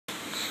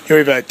Here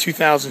we have a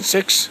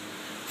 2006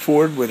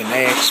 Ford with an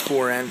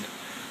AX4N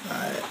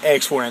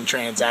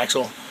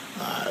transaxle,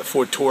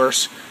 Ford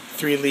Taurus,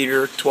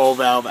 3-liter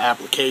 12-valve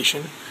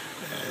application.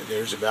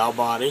 There's a valve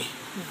body,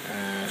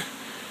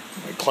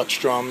 clutch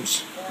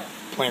drums,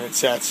 planet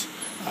sets.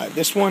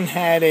 This one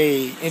had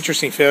a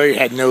interesting failure. It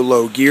had no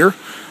low gear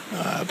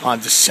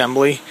upon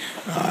disassembly.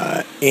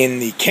 In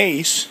the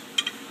case,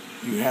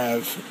 you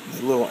have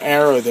the little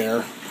arrow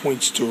there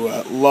points to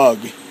a lug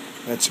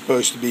that's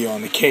supposed to be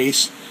on the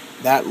case.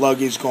 That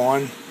lug is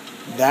gone.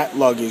 That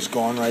lug is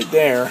gone right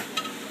there,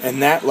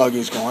 and that lug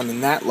is gone,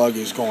 and that lug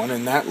is gone,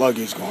 and that lug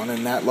is gone,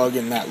 and that lug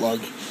and that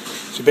lug.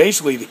 So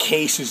basically the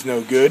case is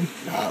no good.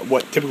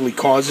 What typically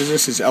causes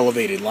this is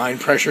elevated line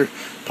pressure,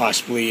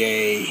 possibly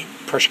a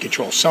pressure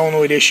control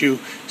solenoid issue,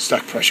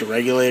 stuck pressure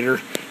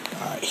regulator.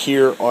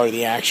 Here are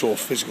the actual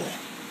physical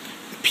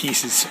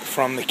pieces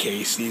from the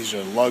case. These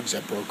are lugs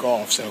that broke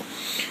off. So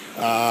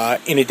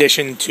in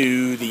addition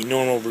to the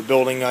normal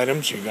rebuilding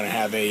items, you're going to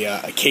have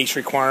a case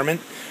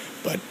requirement.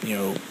 But, you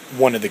know,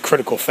 one of the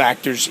critical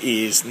factors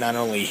is not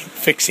only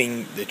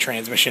fixing the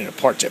transmission and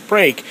parts that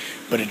break,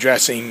 but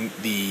addressing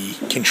the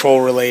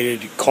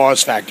control-related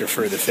cause factor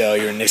for the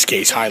failure, in this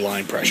case, high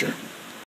line pressure.